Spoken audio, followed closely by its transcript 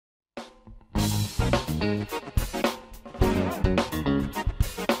Hi,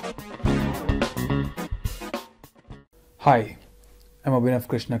 I'm Abhinav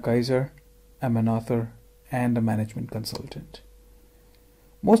Krishna Kaiser. I'm an author and a management consultant.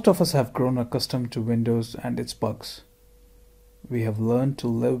 Most of us have grown accustomed to Windows and its bugs. We have learned to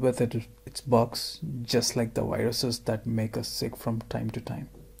live with its bugs, just like the viruses that make us sick from time to time.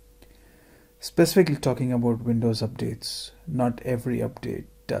 Specifically talking about Windows updates, not every update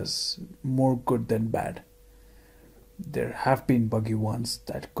does more good than bad. There have been buggy ones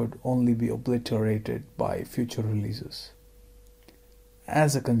that could only be obliterated by future releases.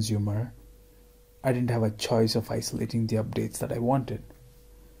 As a consumer, I didn't have a choice of isolating the updates that I wanted.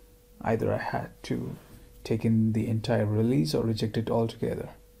 Either I had to take in the entire release or reject it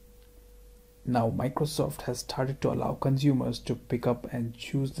altogether. Now Microsoft has started to allow consumers to pick up and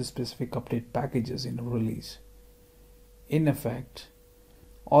choose the specific update packages in a release. In effect,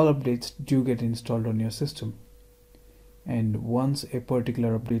 all updates do get installed on your system. And once a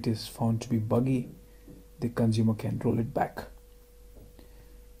particular update is found to be buggy, the consumer can roll it back.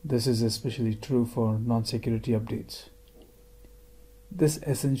 This is especially true for non-security updates. This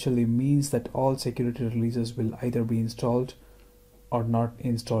essentially means that all security releases will either be installed or not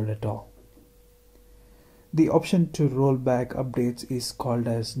installed at all. The option to roll back updates is called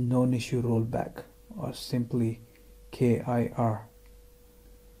as Known Issue Rollback, or simply KIR.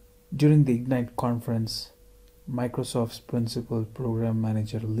 During the Ignite conference, Microsoft's Principal Program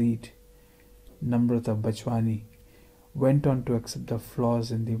Manager lead, Namrata Bachwani, went on to accept the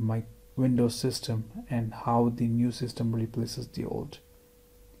flaws in the Windows system and how the new system replaces the old.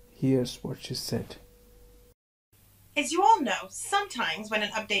 Here's what she said. As you all know, sometimes when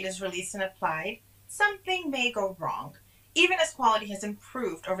an update is released and applied, something may go wrong. Even as quality has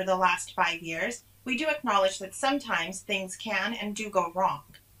improved over the last 5 years, we do acknowledge that sometimes things can and do go wrong.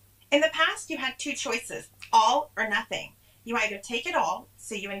 In the past, you had two choices, all or nothing. You either take it all,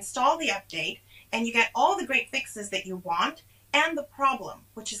 so you install the update, and you get all the great fixes that you want, and the problem,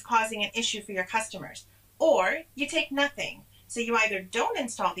 which is causing an issue for your customers. Or you take nothing, so you either don't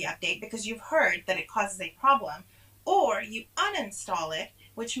install the update because you've heard that it causes a problem, or you uninstall it,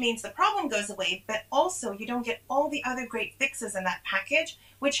 which means the problem goes away, but also you don't get all the other great fixes in that package,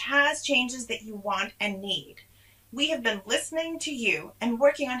 which has changes that you want and need. We have been listening to you and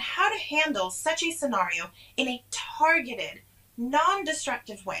working on how to handle such a scenario in a targeted,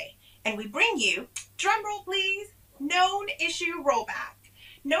 non-destructive way. And we bring you, drumroll please, Known Issue Rollback.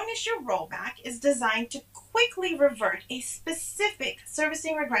 Known Issue Rollback is designed to quickly revert a specific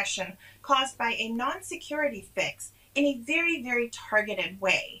servicing regression caused by a non-security fix in a very, very targeted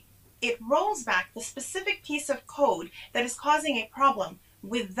way. It rolls back the specific piece of code that is causing a problem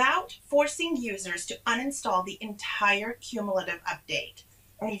without forcing users to uninstall the entire cumulative update.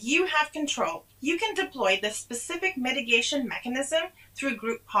 And you have control. You can deploy this specific mitigation mechanism through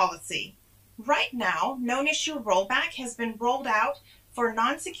group policy. Right now, Known Issue Rollback has been rolled out for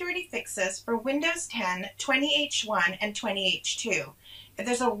non-security fixes for Windows 10, 20H1, and 20H2.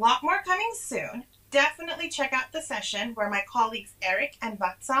 There's a lot more coming soon. Definitely check out the session where my colleagues Eric and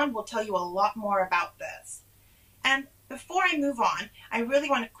Vatsan will tell you a lot more about this. And before I move on, I really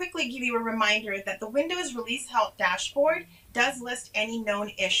want to quickly give you a reminder that the Windows Release Help dashboard does list any known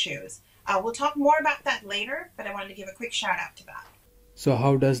issues. We'll talk more about that later, but I wanted to give a quick shout out to that. So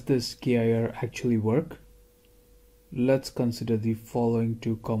how does this KIR actually work? Let's consider the following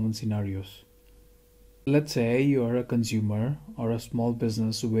two common scenarios. Let's say you are a consumer or a small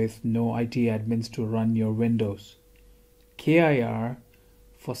business with no IT admins to run your Windows. KIR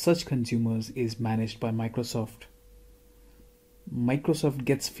for such consumers is managed by Microsoft. Microsoft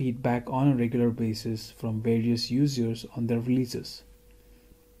gets feedback on a regular basis from various users on their releases.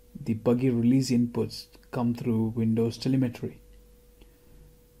 The buggy release inputs come through Windows telemetry.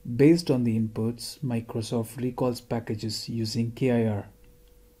 Based on the inputs, Microsoft recalls packages using KIR.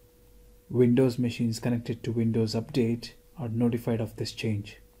 Windows machines connected to Windows Update are notified of this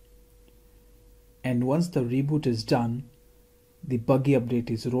change. And once the reboot is done, the buggy update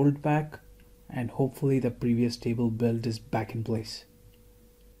is rolled back and hopefully the previous stable build is back in place.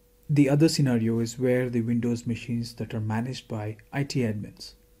 The other scenario is where the Windows machines that are managed by IT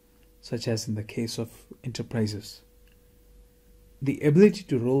admins, such as in the case of enterprises. The ability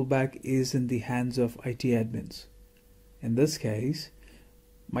to roll back is in the hands of IT admins. In this case,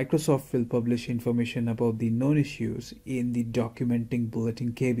 Microsoft will publish information about the known issues in the Documenting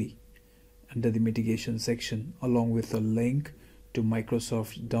Bulletin KB under the Mitigation section, along with a link to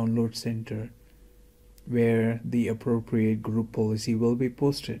Microsoft's Download Center where the appropriate group policy will be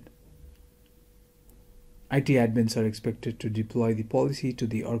posted. IT admins are expected to deploy the policy to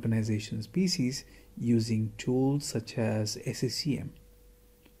the organization's PCs using tools such as SCCM.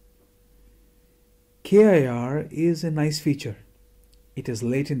 KIR is a nice feature. It is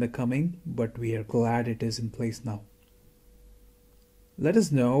late in the coming, but we are glad it is in place now. Let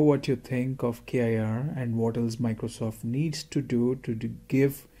us know what you think of KIR and what else Microsoft needs to do to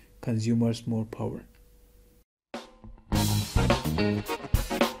give consumers more power.